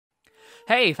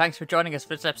Hey, thanks for joining us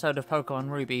for this episode of Pokémon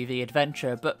Ruby The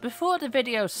Adventure, but before the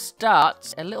video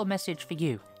starts, a little message for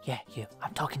you. Yeah, you.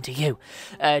 I'm talking to you.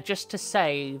 Just to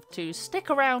say to stick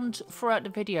around throughout the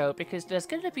video because there's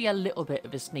going to be a little bit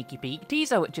of a sneaky peek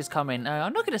teaser which is coming.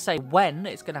 I'm not going to say when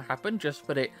it's going to happen, just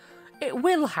that it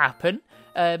will happen.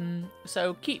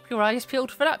 So keep your eyes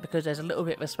peeled for that because there's a little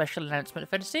bit of a special announcement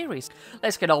for the series.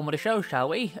 Let's get on with the show, shall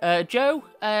we? Joe,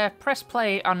 press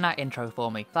play on that intro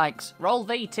for me. Thanks. Roll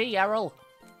VT, Errol.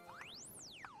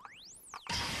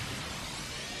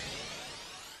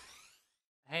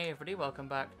 Hey everybody, welcome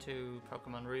back to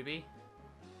Pokemon Ruby.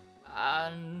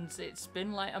 And it's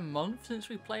been like a month since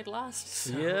we played last,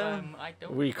 so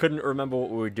we couldn't remember what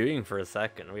we were doing for a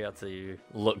second. We had to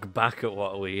look back at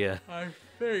what we... I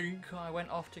think I went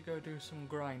off to go do some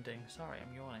grinding. Sorry,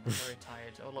 I'm yawning, I'm very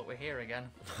tired. Oh look, we're here again.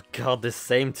 Oh, God, this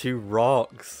same two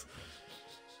rocks.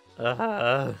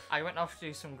 I went off to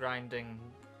do some grinding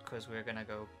because we were going to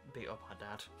go beat up our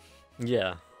dad.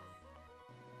 Yeah.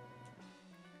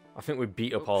 I think we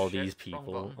beat up all these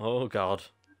people. Oh God.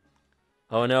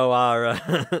 Oh no, our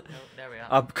there we are.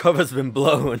 Our cover's been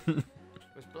blown. It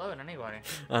was blown anyway.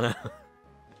 I know.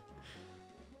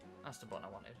 That's the button I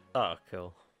wanted. Oh,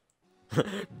 cool.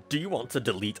 Do you want to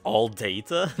delete all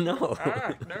data? No.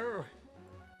 Ah, no.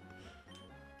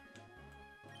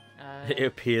 It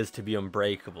appears to be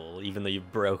unbreakable, even though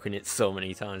you've broken it so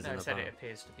many times. No, in I the said past. it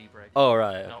appears to be breakable. Oh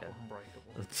right. Not Okay.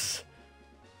 unbreakable.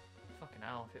 Fucking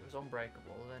hell, if it was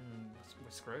unbreakable, then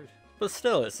we're screwed. But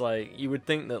still, it's like, you would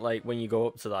think that like when you go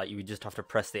up to that, you would just have to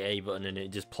press the A button and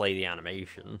it'd just play the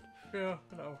animation. Yeah,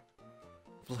 no.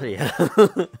 Bloody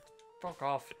hell. Fuck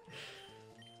off.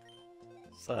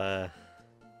 So,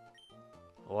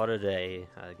 what a day,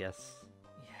 I guess.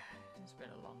 Yeah, it's been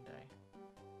a long day.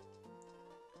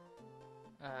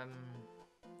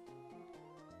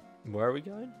 Where are we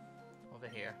going? Over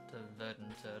here, to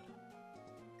Verdun Turd.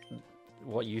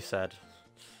 What you said.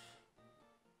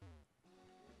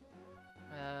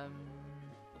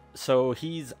 So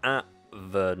he's at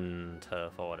Verdun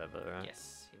Turf or whatever, right?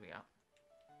 Yes, here we are.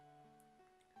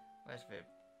 Where's Viv?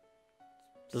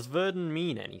 Does Verdun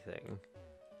mean anything?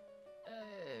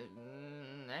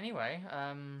 Anyway,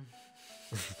 I'm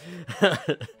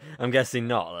guessing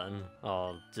not then.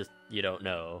 Or just, you don't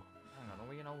know. hang on, are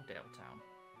we in Old Dale Town?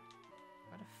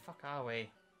 Where the fuck are we?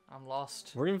 I'm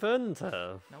lost. We're in Verdun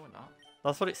Turf. No, we're not.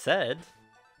 That's what it said.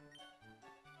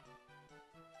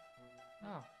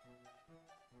 Oh.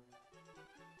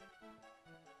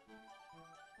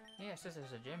 Yeah, it says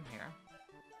there's a gym here.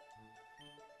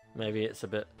 Maybe it's a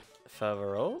bit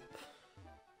further up?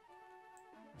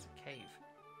 It's a cave.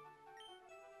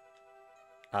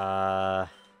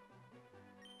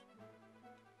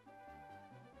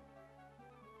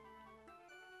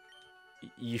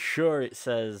 You sure it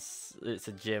says it's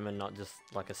a gym and not just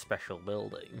like a special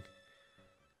building?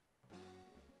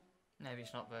 Maybe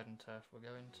it's not Verdun Turf we're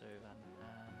going to then.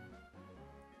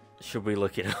 Should we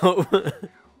look it up?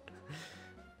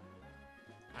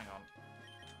 Hang on.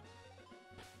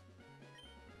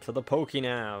 To the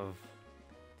Pokénav.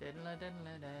 Diddle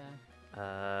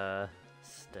diddle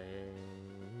Stay.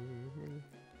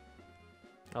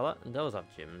 Oh, those have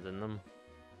gyms in them.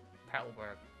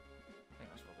 Petalburg. I think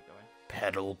that's where we're going.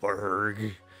 Petalburg.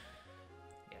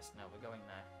 Yes, no, we're going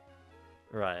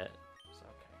there. Right. It's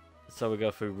okay. So we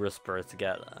go through Ruspera to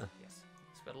get there. Yes.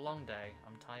 It's been a long day.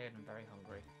 I'm tired and very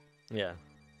hungry. Yeah.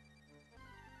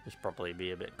 This should probably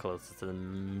be a bit closer to the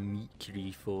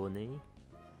microphone.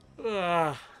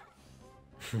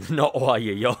 Not while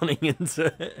you're yawning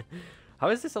into it. How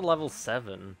is this a level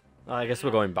 7? Oh, I guess we're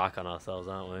going back on ourselves,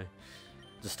 aren't we?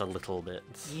 Just a little bit.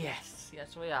 Yes,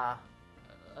 yes we are.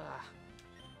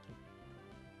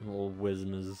 Little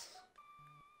whizmers.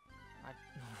 I...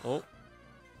 Oh.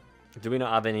 Do we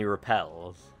not have any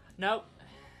repels? Nope.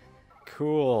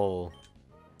 Cool.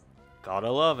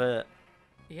 Gotta love it.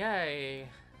 Yay.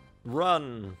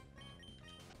 Run.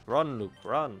 Run, Luke,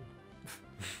 run.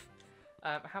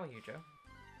 How are you, Joe?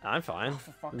 I'm fine. Oh,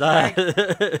 for fuck's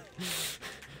sake.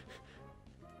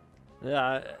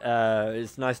 Yeah,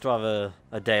 it's nice to have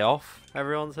a day off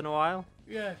every once in a while.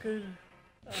 Yeah, because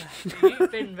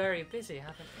you've been very busy,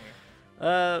 haven't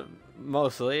you?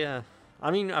 Mostly, yeah.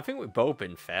 I mean, I think we've both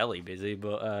been fairly busy,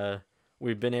 but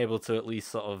we've been able to at least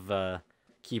sort of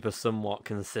keep a somewhat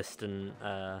consistent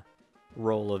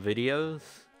roll of videos.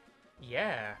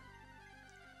 Yeah.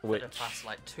 Which, for the past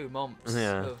like 2 months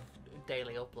of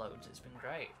daily uploads, it's been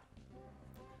great.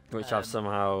 Which I've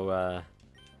somehow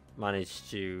managed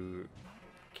to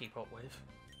keep up with.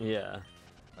 Yeah,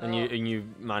 and you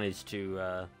managed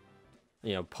to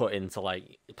you know, put into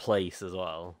like place as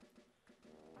well.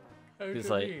 How do you It's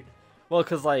like mean? Well,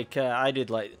 because like I did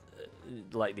like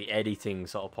the editing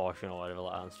sort of portion or whatever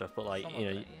like that and stuff, but like Some you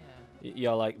of know it, yeah.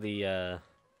 you're like the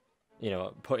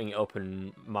putting it up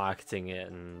and marketing it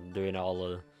and doing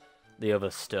all the other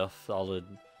stuff, all the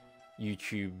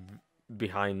YouTube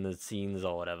behind the scenes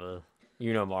or whatever.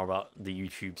 You know more about the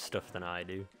YouTube stuff than I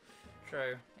do.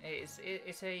 True. It's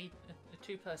a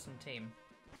two-person team.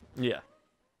 Yeah.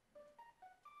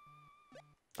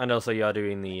 And also you're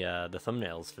doing the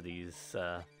thumbnails for these.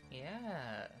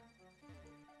 Yeah.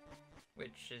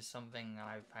 Which is something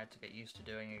I've had to get used to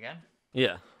doing again.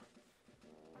 Yeah.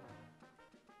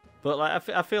 But like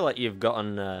I feel like you've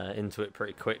gotten into it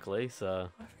pretty quickly, so.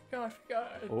 I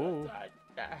forgot. Ooh.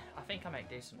 I think I make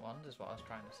decent ones, is what I was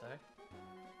trying to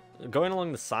say. Going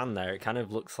along the sand there, it kind of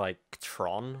looks like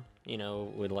Tron, you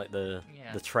know, with like the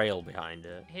trail behind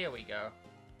it. Here we go.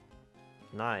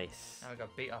 Nice. Now we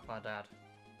got beat up our dad.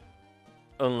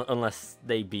 Unless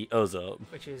they beat us up.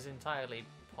 Which is entirely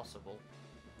possible.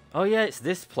 Oh yeah, it's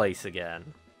this place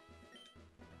again.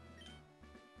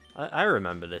 I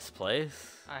remember this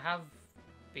place. I have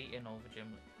beaten all the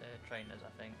gym trainers, I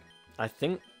think. I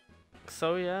think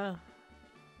so, yeah.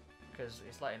 Because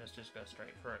it's letting us just go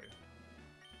straight through.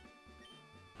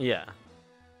 Yeah.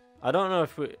 I don't know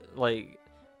if we, like...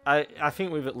 I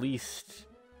think we've at least...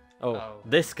 Oh,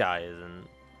 this guy isn't.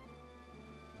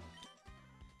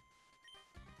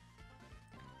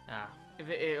 Ah.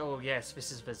 Oh, yes,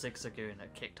 this is the Zigzagoon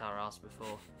that kicked our ass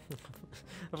before.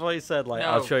 I thought you said, like, No.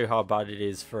 I'll show you how bad it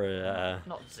is for...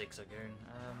 Not Zigzagoon.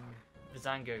 The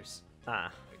Zangoose. Ah.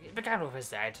 It began with a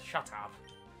Z. Shut up.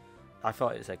 I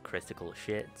thought it said critical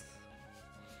shit.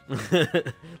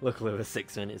 Luckily we're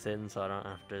 6 minutes in, so I don't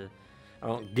have to... I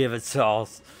don't give a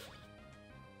toss.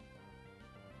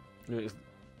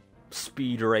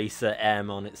 Speed Racer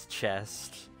M on its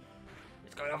chest.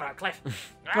 It's going over that cliff.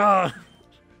 Ah!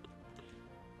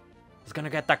 It's gonna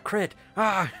get that crit.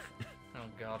 Ah! Oh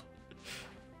god.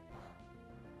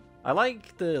 I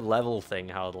like the level thing,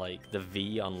 how like the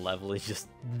V on level is just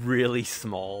really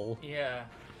small. Yeah.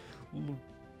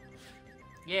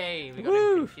 Yay, we got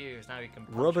Woo! him confused. Now he can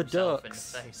punch Rubber himself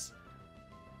ducks. in the face.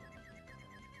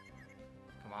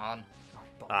 Come on. Oh,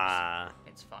 bollocks. Ah.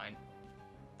 It's fine.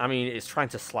 I mean, it's trying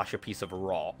to slash a piece of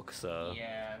rock, so...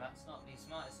 Yeah, that's not the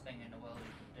smartest thing in the world you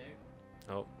can do.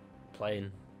 Oh,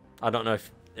 plane. I don't know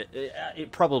if...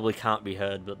 It probably can't be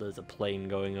heard, but there's a plane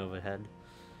going overhead.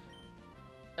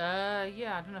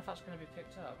 Yeah, I don't know if that's going to be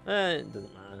picked up. It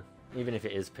doesn't matter. Even if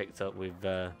it is picked up, we've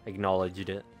acknowledged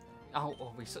it.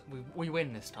 Oh, we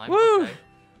win this time. Woo! Okay.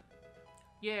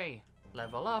 Yay.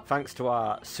 Level up. Thanks to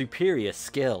our superior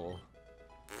skill.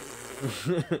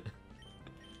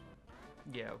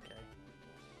 Yeah, okay.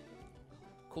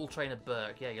 Cool trainer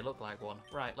Burke. Yeah, you look like one.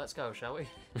 Right, let's go, shall we?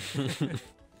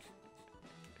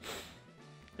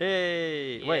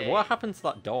 Hey! Yay. Wait, what happened to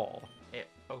that door? It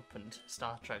opened.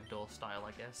 Star Trek door style,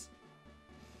 I guess.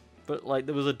 But, like,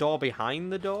 there was a door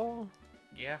behind the door?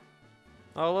 Yeah.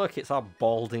 Oh, look, it's our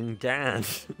balding dad.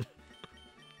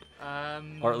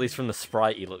 Or at least from the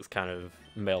sprite, he looks kind of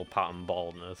male pattern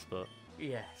baldness, but...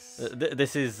 Yes.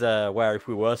 This is where if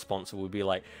we were sponsored, we'd be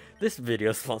like, this video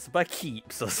is sponsored by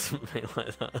Keeps or something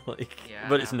like that. Like, Yeah.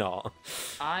 But it's not.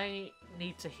 I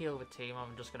need to heal the team.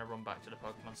 I'm just going to run back to the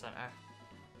Pokemon Center.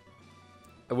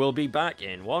 We'll be back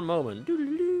in one moment.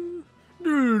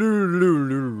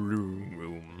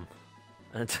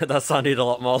 And that sounded a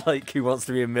lot more like Who Wants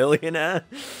to Be a Millionaire.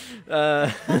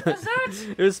 What was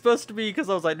that? It was supposed to be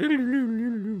because I was like, like,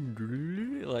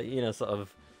 you know, sort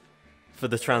of for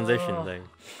the transition thing.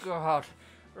 God.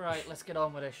 Right, let's get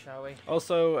on with this, shall we?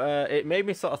 Also, it made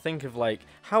me sort of think of like,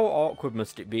 how awkward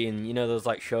must it be in, you know, those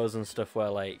like shows and stuff where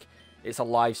like it's a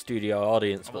live studio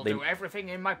audience, I but will they do everything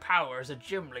in my power as a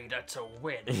gym leader to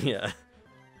win. yeah.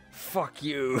 Fuck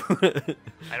you.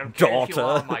 I don't care if you Daughter.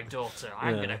 are my daughter.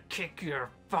 I'm Yeah. gonna kick your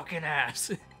fucking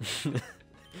ass.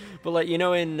 But like, you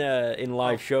know, in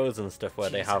live shows and stuff where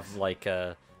they have Jesus. like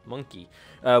a monkey,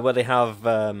 where they have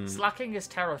Slacking is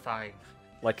terrifying.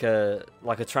 like a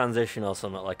transition or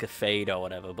something, like a fade or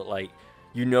whatever, but like,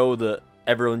 you know that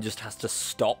everyone just has to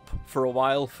stop for a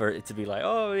while for it to be like,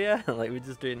 oh yeah, like we're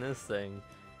just doing this thing.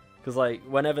 Because like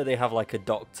whenever they have like a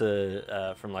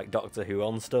doctor from like Doctor Who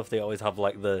on stuff, they always have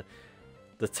like the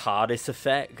TARDIS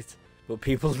effect, but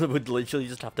people would literally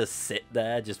just have to sit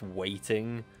there just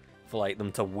waiting for like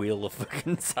them to wheel the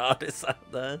fucking TARDIS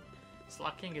out there.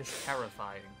 Slacking is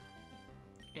terrifying.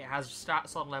 It has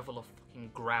stats on level of fucking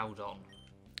Groudon.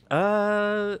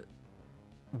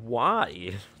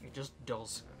 Why? It just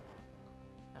does.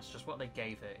 That's just what they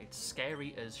gave it. It's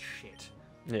scary as shit.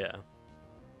 Yeah.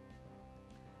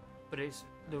 But it's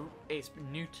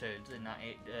neutered in that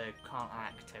it can't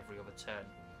act every other turn.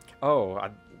 Oh,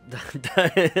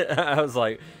 I was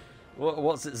like,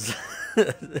 what's it?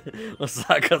 What's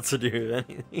that got to do with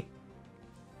anything?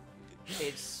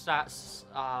 Its stats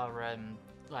are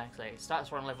like I say, its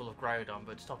stats are on level of Groudon,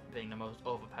 but to stop it being the most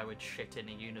overpowered shit in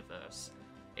the universe,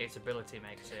 its ability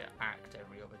makes it act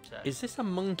every other turn. Is this a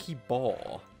monkey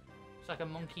boar? It's like a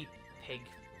monkey pig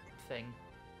thing.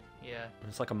 Yeah.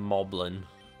 It's like a moblin.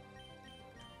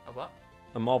 A what?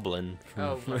 A moblin.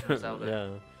 Oh, from Zelda.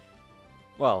 Yeah.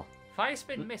 Well. Fire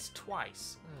Spin missed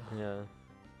twice. Ugh. Yeah.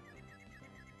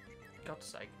 God's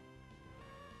sake.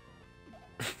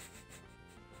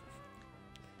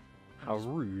 How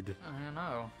rude. I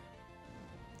know.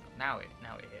 Now it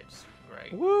hits.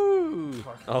 Great. Woo!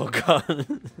 Oh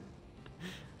god.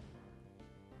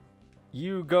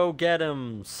 You go get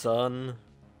him, son.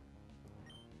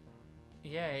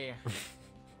 Yay.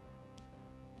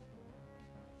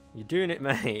 You're doing it,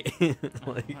 mate.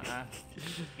 Like...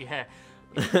 Yeah.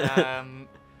 And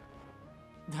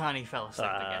he fell asleep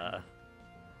again.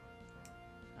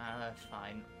 That's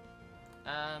fine.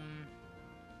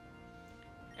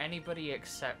 Anybody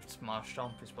except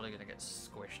Marshtomp is probably gonna get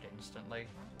squished instantly.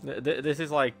 This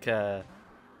is like we're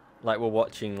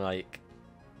watching like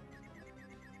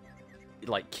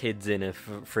kids in a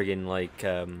friggin' like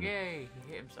Yay!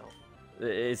 He hit himself.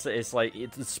 It's like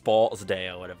it's a sports day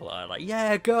or whatever. Like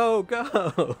yeah, go. He's gonna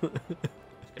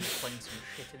fling some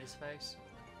shit in his face.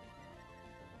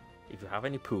 If you have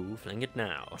any poo, fling it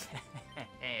now.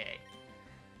 Hey.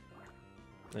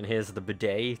 And here's the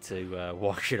bidet to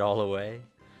wash it all away.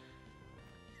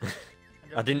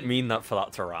 I didn't mean that for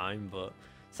that to rhyme, but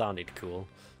sounded cool.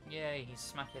 Yeah, he's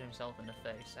smacking himself in the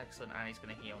face. Excellent, and he's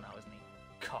gonna heal now, isn't he?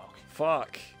 Cock.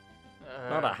 Fuck.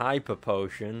 Not a hyper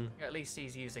potion. At least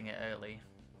he's using it early.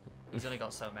 He's only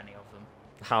got so many of them.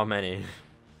 How many?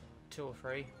 2 or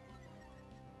 3.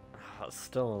 That's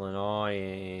still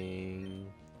annoying.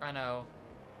 I know.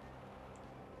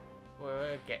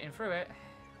 We're getting through it.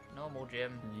 Normal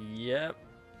gym. Yep.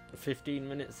 15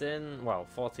 minutes in. Well,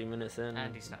 14 minutes in.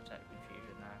 And he snapped out of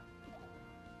confusion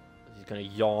now. He's gonna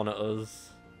yawn at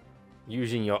us.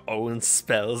 Using your own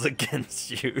spells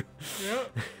against you.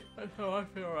 Yep. That's how I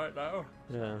feel right now.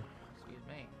 Yeah. Excuse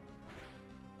me.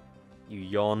 You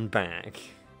yawn back.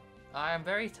 I am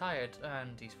very tired,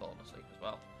 and he's fallen asleep as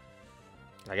well.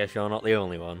 I guess you're not the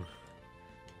only one.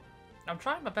 I'm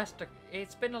trying my best to...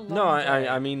 It's been a long No, day.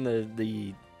 I mean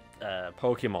the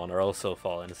Pokemon are also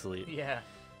falling asleep. Yeah.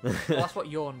 Well, that's what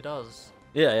yawn does.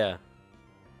 Yeah.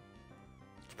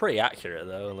 It's pretty accurate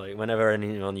though. Like whenever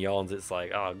anyone yawns, it's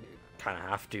like, oh, kind of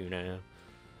have to now.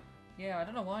 Yeah, I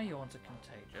don't know why yawns are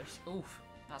contagious. Oof,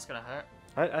 that's gonna hurt.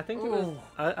 I think it was.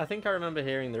 I think I remember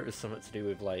hearing that it was something to do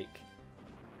with like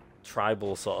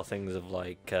tribal sort of things of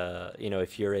like you know,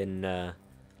 if you're in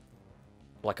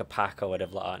like a pack or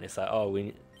whatever like that, and it's like, oh,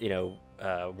 we, you know,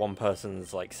 one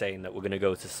person's like saying that we're gonna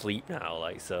go to sleep now,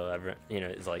 like, so every, you know,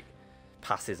 it's like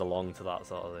passes along to that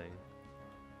sort of thing.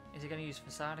 Is he gonna use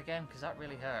Facade again? Because that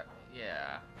really hurt.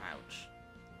 Yeah, ouch.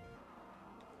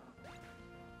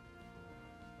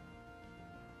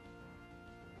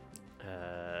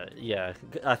 Yeah,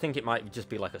 I think it might just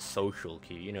be like a social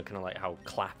cue, you know, kind of like how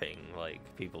clapping, like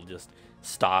people just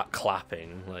start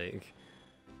clapping, like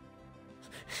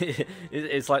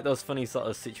it's like those funny sort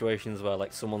of situations where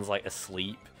like someone's like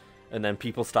asleep and then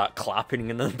people start clapping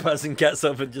and then the person gets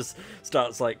up and just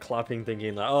starts like clapping,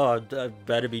 thinking like, oh, I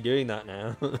better be doing that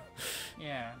now.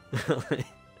 Yeah.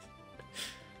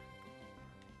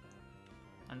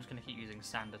 I'm just gonna keep using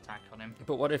Sand Attack on him.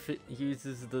 But what if it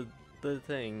uses the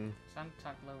thing? Sand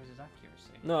Attack lowers his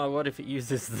accuracy. No, what if it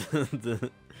uses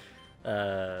the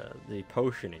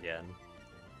potion again?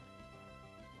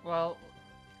 Well,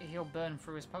 he'll burn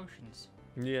through his potions.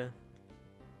 Yeah.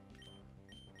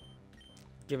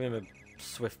 Give him a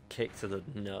swift kick to the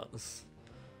nuts.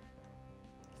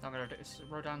 It's not gonna do.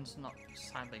 Rodan's not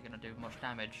sadly gonna do much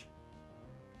damage.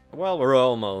 Well, we're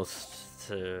almost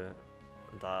to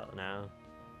that now.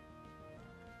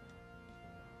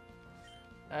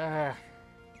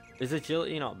 Is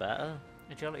agility not better?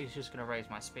 Agility's just gonna raise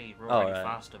my speed. We're Oh, already right.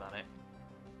 fast about it.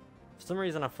 For some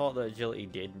reason, I thought that agility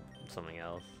did something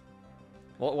else.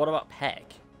 What about Peck?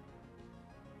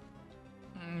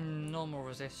 Normal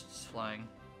resists flying.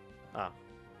 Ah.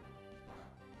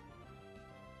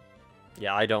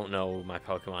 Yeah, I don't know my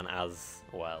Pokemon as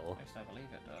well. At least I believe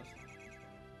it does.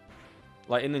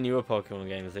 Like in the newer Pokemon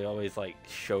games, they always like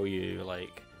show you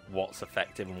like what's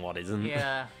effective and what isn't.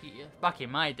 Yeah, back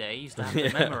in my day, you used to have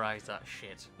to memorize that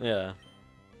shit. Yeah.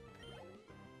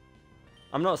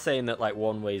 I'm not saying that like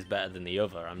one way is better than the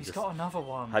other. He's got another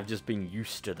one. I've just been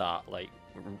used to that like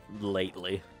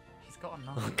lately. He's got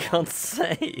another I one. can't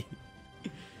say.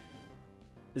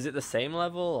 Is it the same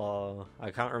level, or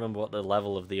I can't remember what the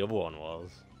level of the other one was.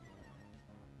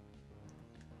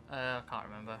 I can't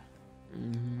remember.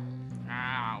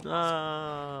 Ow.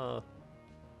 Oh.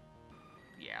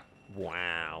 Yeah.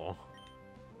 Wow.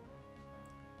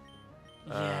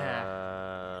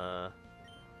 Yeah.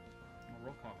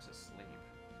 Rookmark's asleep.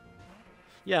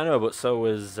 Yeah, I know, but so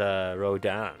was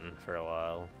Rodan for a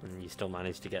while, and you still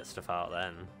managed to get stuff out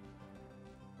then.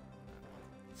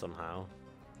 Somehow.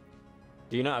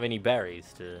 Do you not have any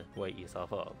berries to wake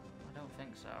yourself up? I don't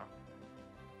think so.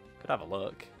 Could have a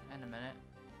look. In a minute.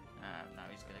 No,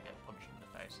 he's gonna get punched in the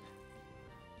face.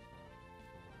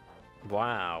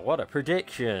 Wow, what a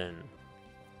prediction!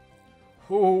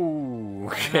 Ooh,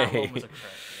 And that okay. one was a crit,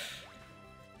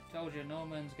 yeah. Told you,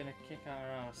 Norman's gonna kick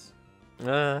our ass.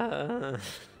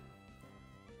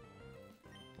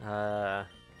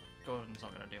 Gordon's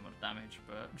not gonna do much damage,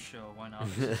 but sure, why not?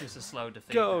 It's just a slow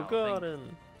defeat. Go, now,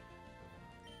 Gordon!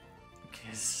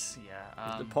 Because,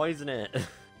 yeah. Poison it.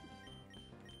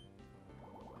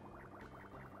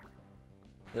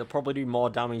 It'll probably do more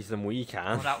damage than we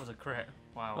can. Oh, that was a crit.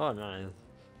 Wow. Oh, nice.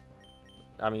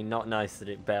 I mean, not nice that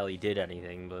it barely did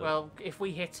anything, but... Well, if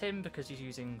we hit him because he's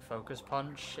using Focus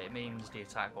Punch, it means the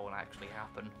attack won't actually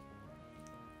happen.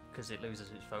 Because it loses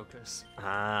its focus.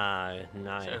 Ah,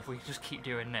 nice. So if we just keep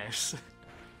doing this...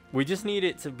 We just need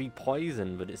it to be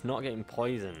poisoned, but it's not getting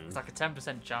poisoned. It's like a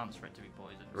 10% chance for it to be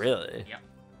poisoned. Really? Yeah.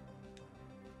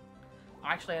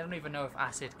 Actually, I don't even know if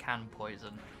acid can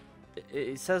poison.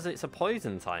 It says it's a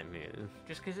poison type move.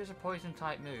 Just because it's a poison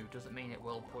type move doesn't mean it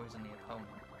will poison the opponent.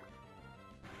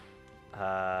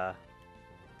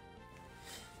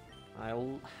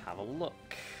 I'll have a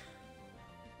look.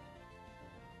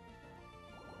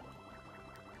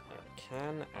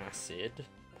 Can acid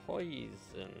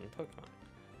poison Pokemon?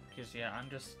 Because, yeah, I'm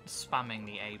just spamming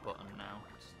the A button now.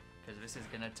 Because this is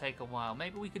going to take a while.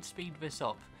 Maybe we could speed this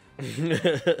up.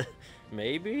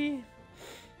 Maybe?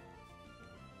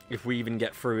 If we even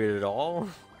get through it at all?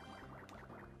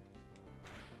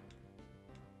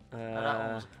 That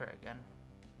one was a crit again.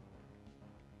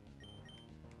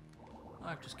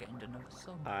 I've just gained another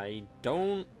song. I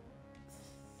don't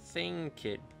think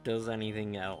it does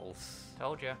anything else.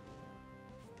 Told you.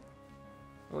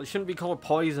 Well, it shouldn't be called a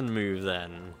poison move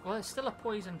then. Well, it's still a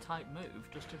poison type move.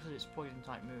 Just because it's poison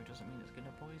type move doesn't mean it's going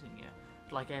to poison you.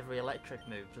 Like every electric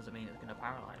move doesn't mean it's going to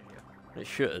paralyze you. It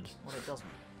should. Well, it doesn't.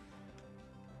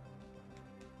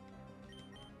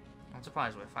 I'm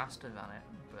surprised we're faster than it,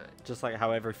 but... Just like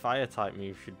how every fire type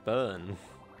move should burn.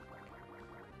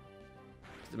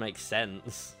 It makes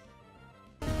sense.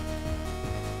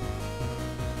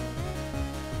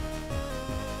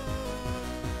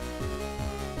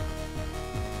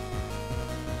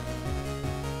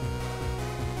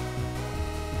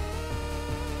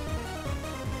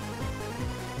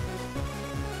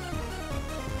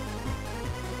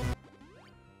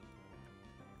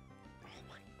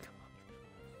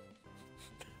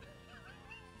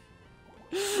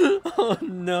 Oh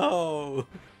no!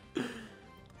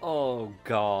 Oh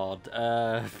god.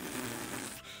 At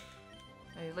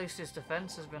least his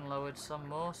defense has been lowered some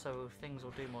more, so things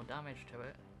will do more damage to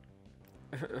it.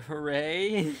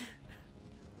 Hooray!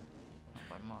 Not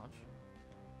by much.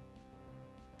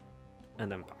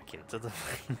 And then back into the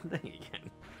thing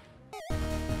again.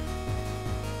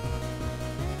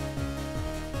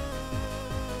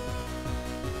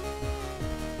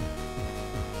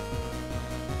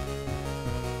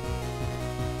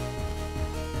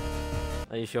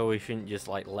 Are you sure we shouldn't just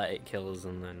like let it kill us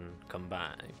and then come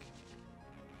back?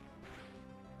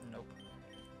 Nope.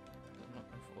 I'm not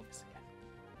going for this again.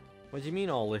 What do you mean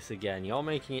all this again? You're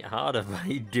making it harder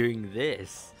by doing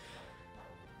this.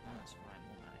 Oh, that's fine,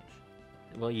 we'll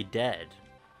manage. Well, you're dead.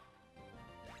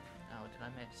 Oh, did I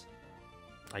miss?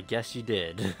 I guess you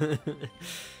did. Bugger.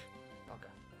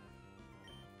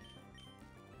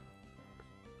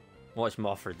 Watch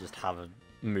Mothra just have a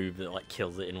move that like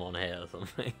kills it in one hit or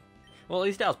something. Well, at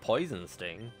least it has Poison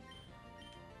Sting.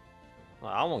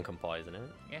 Well, that one can poison it.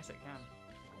 Yes, it can.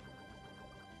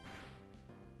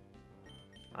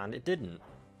 And it didn't.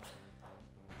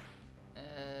 Uh,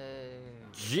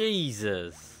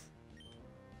 Jesus!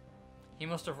 he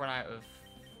must have run out of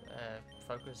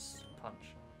Focus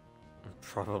Punch.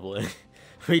 Probably.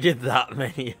 We did that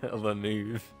many of a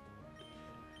move.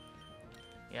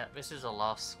 Yeah, this is a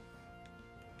loss.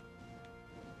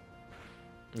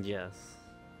 Yes.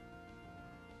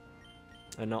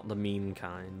 And not the mean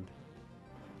kind.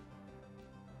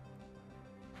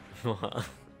 What?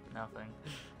 Nothing.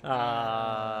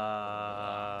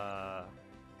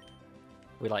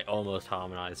 We like almost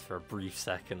harmonized for a brief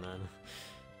second then.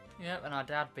 Yep, and our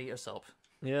dad beat us up.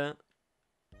 Yeah.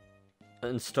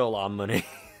 And stole our money.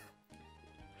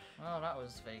 Well, that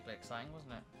was vaguely exciting,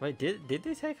 wasn't it? Wait, did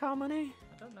they take our money?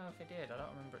 I don't know if it did. I don't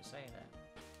remember it saying it.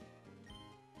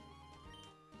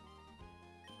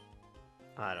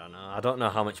 I don't know. I don't know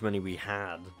how much money we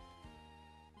had.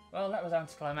 Well, that was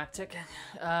anticlimactic.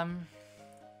 I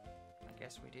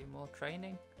guess we do more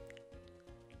training.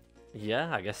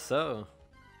 Yeah, I guess so.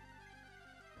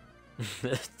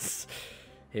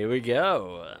 Here we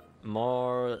go.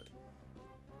 More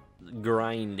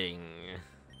grinding.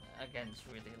 Against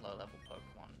really low-level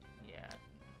Pokemon. Yeah,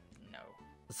 no.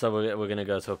 So we're gonna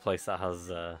go to a place that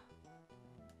has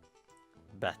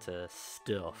better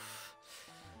stuff.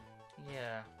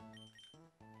 Yeah.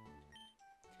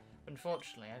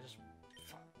 Unfortunately, I just...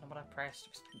 What I pressed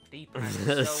was D-pad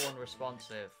is so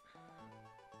unresponsive.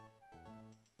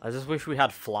 I just wish we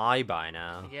had Fly by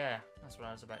now. Yeah, that's what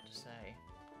I was about to say.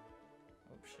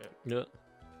 Oh shit. Yeah.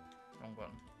 Wrong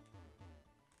one.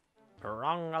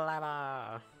 Wrong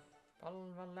lever.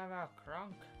 Pull the lever,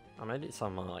 Kronk. I made it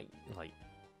sound more like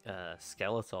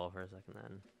Skeletor for a second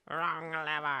then. Wrong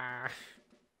lever.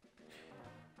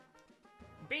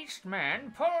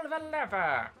 Beastman, pull the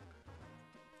lever.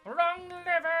 Wrong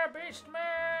lever,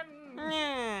 Beastman.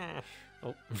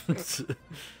 Oh.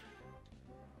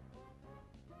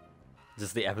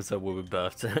 Just the episode where we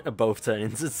both turn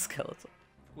into Skeletor.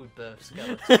 We birth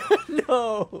Skeleton.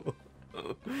 No.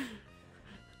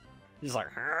 He's like.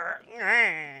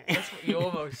 That's what you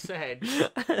almost said.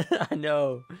 I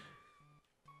know.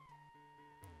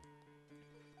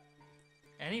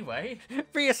 Anyway.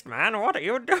 Beastman, what are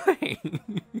you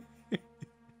doing?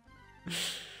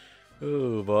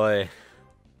 Oh boy.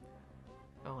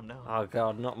 Oh no. Oh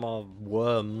god, not more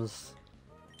worms.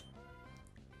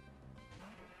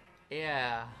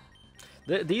 Yeah.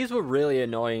 These were really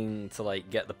annoying to like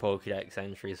get the Pokédex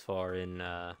entries for in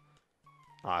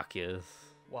Arceus.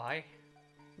 Why?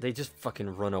 They just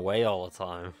fucking run away all the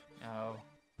time. Oh.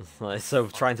 Like, so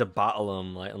trying to battle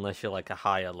them, like unless you're like a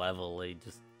higher level, they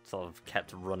just sort of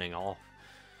kept running off.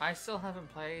 I still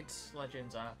haven't played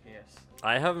Legends Arceus.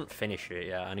 I haven't finished it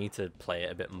yet. I need to play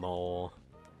it a bit more.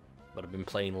 But I've been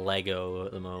playing Lego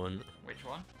at the moment. Which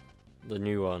one? The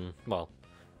new one. Well,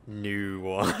 new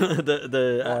one.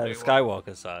 the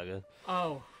Skywalker Saga.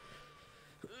 Oh.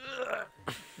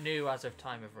 New as of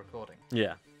time of recording.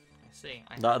 Yeah. I see.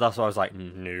 That's why I was like,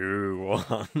 new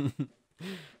one.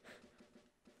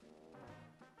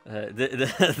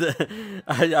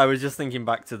 I was just thinking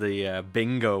back to the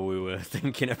bingo we were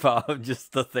thinking about,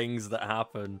 just the things that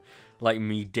happen, like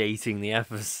me dating the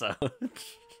episode.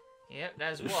 Yep,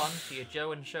 there's one for your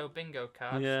Joe and Sho bingo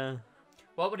card. Yeah.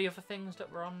 What were the other things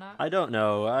that were on that? I don't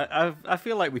know. I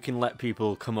feel like we can let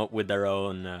people come up with their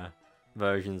own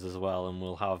versions as well, and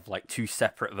we'll have like two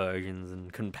separate versions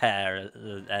and compare at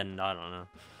the end. I don't know.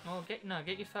 Well, get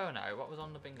your phone out. What was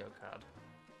on the bingo card?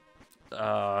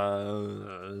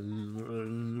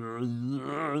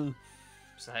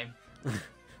 Same.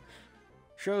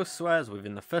 Sho swears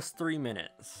within the first 3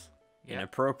 minutes. Yep.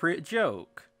 Inappropriate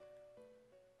joke.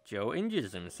 Joe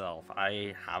injures himself.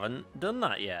 I haven't done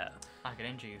that yet. I can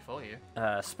injure you for you.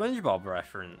 SpongeBob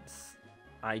reference.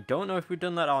 I don't know if we've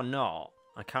done that or not.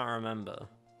 I can't remember.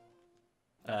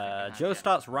 Joe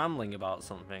starts rambling about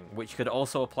something, which could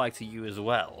also apply to you as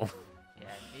well. Yeah,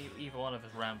 either one of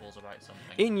us rambles about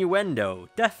something. Innuendo,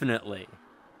 definitely.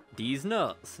 These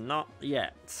nuts, not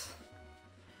yet.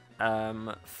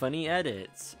 Funny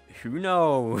edits, who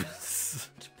knows?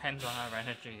 Depends on our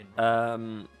energy.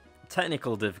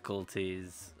 Technical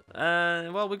difficulties.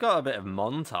 Well, we got a bit of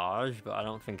montage, but I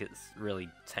don't think it's really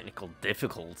technical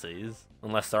difficulties.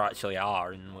 Unless there actually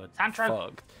are, and we're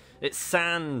fucked. It's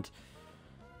sand.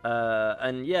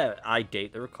 And yeah, I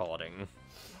date the recording.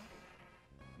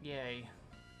 Yay.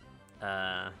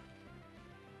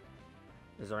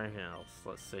 Is there anything else?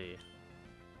 Let's see.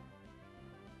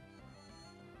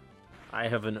 I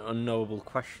have an unknowable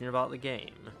question about the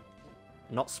game.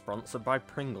 Not sponsored by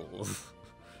Pringles.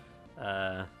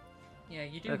 Yeah,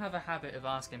 you do have a habit of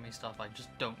asking me stuff I just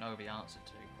don't know the answer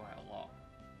to quite a lot.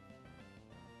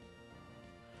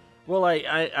 Well,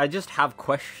 I just have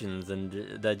questions, and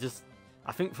they're just,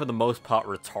 I think for the most part,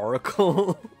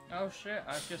 rhetorical. Oh shit,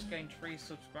 I've just gained 3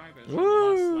 subscribers in Woo!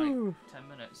 the last, like, 10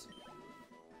 minutes.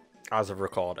 As of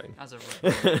recording. As of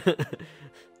recording.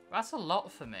 That's a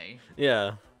lot for me.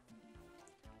 Yeah.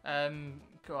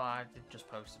 Cool, I did just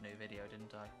post a new video,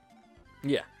 didn't I?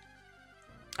 Yeah.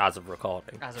 As of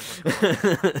recording. As of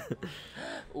recording.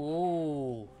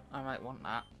 Ooh, I might want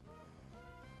that.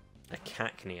 A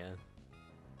cacnea.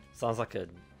 Sounds like a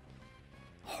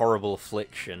horrible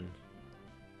affliction.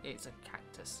 It's a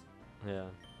cactus. Yeah.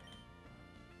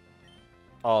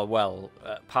 Oh well,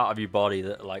 part of your body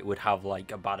that like would have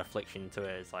like a bad affliction to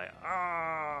it. It's like,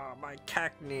 ah, my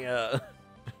cacnea.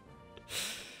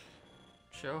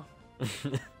 Sure.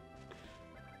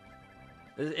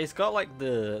 It's got like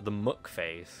the muck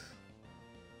face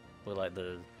with like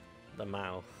the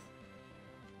mouth.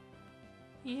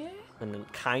 Yeah. And then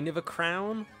kind of a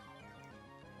crown.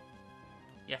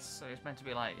 Yes, so it's meant to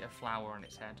be like a flower on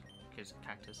its head, because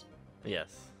cactus.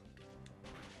 Yes.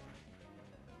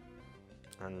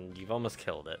 And you've almost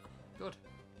killed it. Good.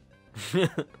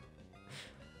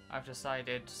 I've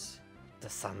decided... The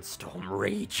sandstorm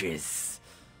rages.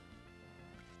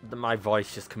 My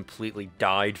voice just completely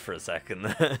died for a second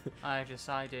there. I've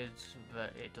decided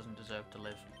that it doesn't deserve to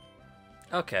live.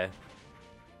 Okay.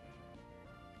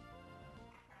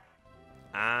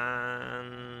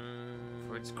 And...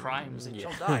 For its crimes, it yeah.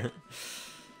 shall die.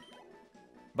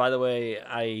 By the way,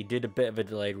 I did a bit of a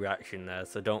delayed reaction there,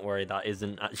 so don't worry, that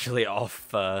isn't actually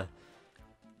off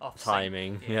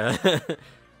timing. Yeah.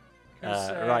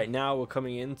 Right, now we're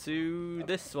coming into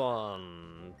this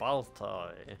one.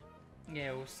 Baltai.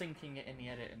 Yeah, we're syncing it in the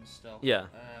edit and stuff. Yeah.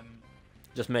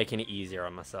 Just making it easier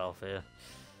on myself here.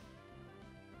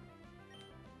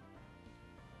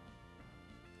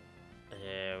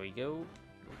 There we go.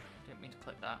 Didn't mean to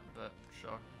click that, but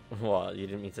sure. What? You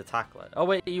didn't mean to tackle it? Oh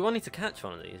wait, you wanted to catch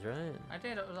one of these, right? I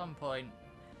did at some point,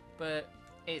 but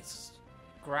it's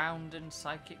ground and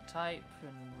psychic type,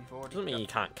 and we've already. Doesn't mean you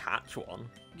can't catch one.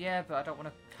 Yeah, but I don't want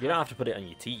to. You don't have to put it on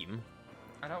your team.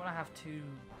 I don't want to have two,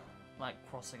 like,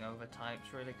 crossing over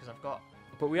types really, because I've got.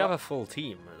 But we have a full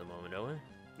team at the moment, don't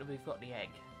we? We've got the egg,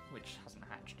 which hasn't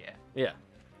hatched yet. Yeah.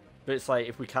 But it's like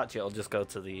if we catch it, it'll just go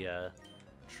to the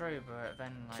True, but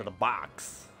then like. to the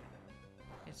box.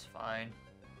 It's fine.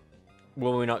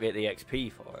 Will we not get the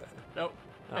XP for it? Nope.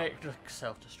 Oh. It just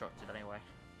self-destructed anyway.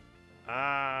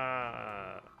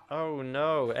 Ah. Oh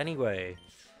no. Anyway.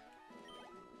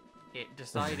 It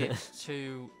decided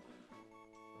to.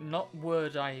 Not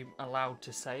word I'm allowed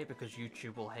to say because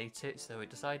YouTube will hate it, so it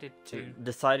decided to. It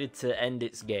decided to end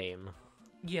its game.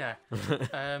 Yeah.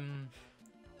 It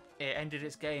ended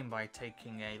its game by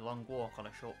taking a long walk on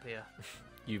a short pier.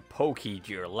 You pokeyed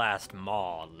your last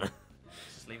mon.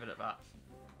 Just leave it at that.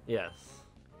 Yes.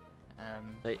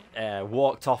 It It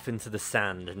walked off into the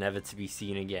sand, never to be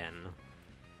seen again.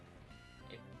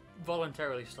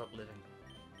 voluntarily stopped living.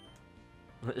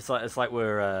 It's like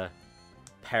we're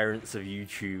parents of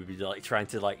YouTube, like trying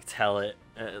to tell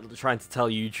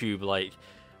YouTube like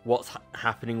what's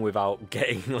happening without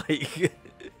getting like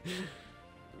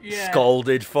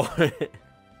scolded for it.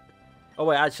 Oh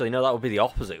wait, actually no, that would be the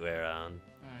opposite way around.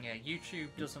 Yeah, YouTube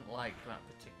doesn't like that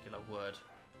particular word.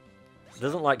 It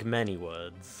doesn't like many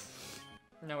words.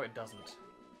 No, it doesn't.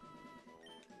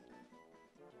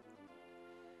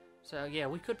 So yeah,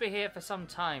 we could be here for some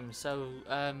time. So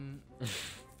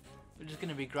we're just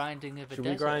gonna be grinding over. Should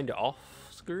we grind off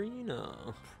screen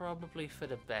or? Probably for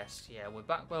the best. Yeah, we're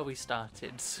back where we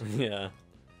started. Yeah.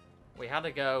 We had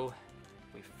a go.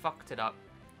 We fucked it up.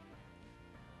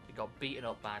 We got beaten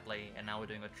up badly, and now we're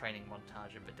doing a training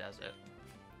montage in the desert.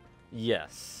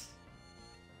 Yes.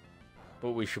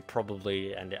 But we should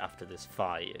probably end it after this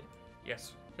fight.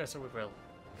 Yes, yes, we will.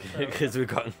 Because we've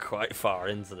gotten quite far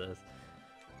into this.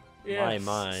 Yes.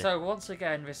 My. So once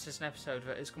again, this is an episode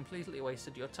that has completely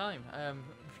wasted your time.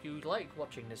 If you like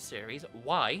watching this series,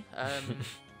 why?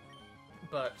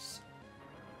 But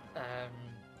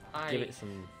I give it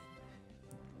some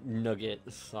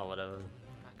nuggets or whatever.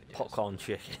 Popcorn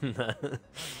chicken.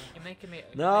 You're making me.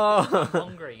 No. I'm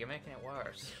hungry. You're making it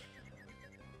worse.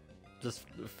 Just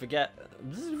forget.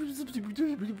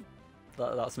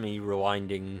 That's me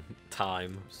rewinding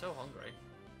time. I'm so hungry.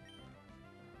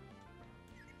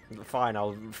 Fine,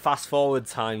 I'll fast forward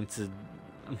time to.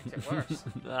 Makes it worse.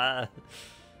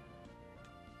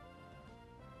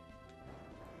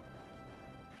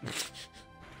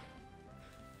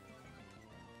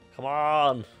 Come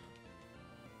on!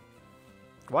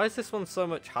 Why is this one so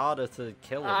much harder to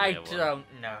kill? I don't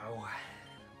know.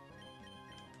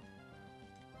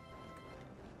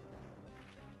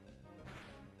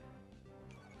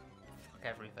 Fuck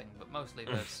everything, but mostly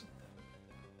this.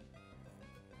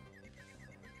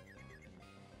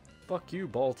 Fuck you,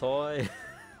 ball toy.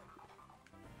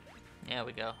 There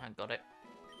we go, I got it.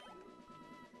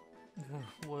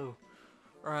 Whoa.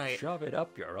 Right. Shove it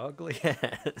up your ugly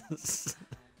ass.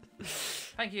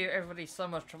 Thank you everybody so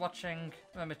much for watching.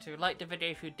 Remember to like the video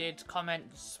if you did, comment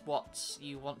what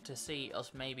you want to see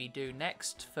us maybe do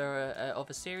next for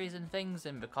other series and things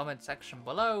in the comment section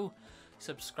below.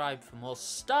 Subscribe for more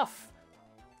stuff.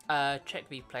 Check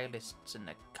the playlists and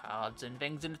the cards and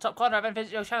things in the top corner of any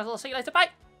video channels. I'll see you later. Bye!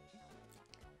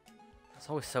 That's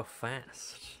always so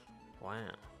fast. Wow.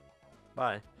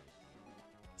 Bye.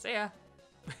 See ya.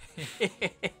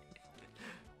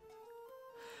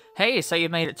 Hey, so you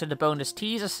made it to the bonus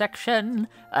teaser section.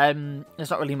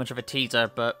 It's not really much of a teaser,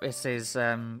 but this is,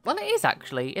 well, it is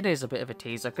actually. It is a bit of a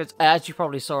teaser, because as you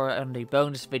probably saw on the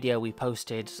bonus video we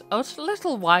posted a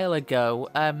little while ago,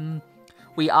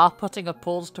 we are putting a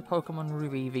pause to Pokemon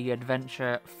Ruby the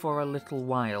Adventure for a little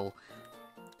while.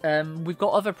 We've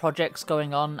got other projects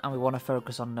going on, and we want to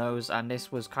focus on those, and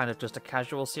this was kind of just a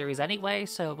casual series anyway,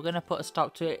 so we're going to put a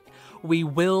stop to it. We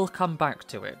will come back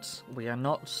to it. We are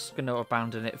not going to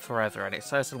abandon it forever, and it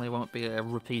certainly won't be a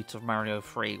repeat of Mario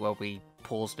 3, where we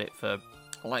paused it for,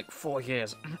 like, 4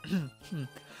 years.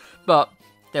 But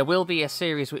there will be a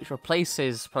series which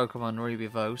replaces Pokemon Ruby,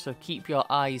 though, so keep your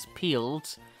eyes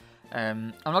peeled.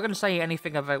 I'm not going to say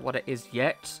anything about what it is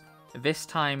yet. This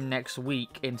time next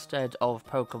week, instead of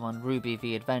Pokemon Ruby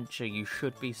the Adventure, you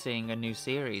should be seeing a new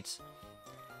series.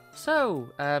 So,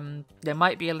 there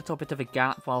might be a little bit of a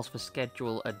gap whilst the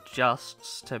schedule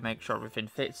adjusts to make sure everything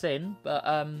fits in, but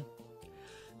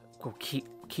well,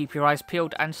 keep your eyes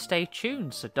peeled and stay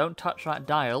tuned, so don't touch that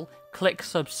dial. Click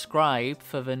subscribe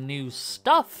for the new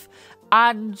stuff,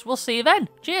 and we'll see you then.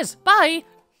 Cheers, bye!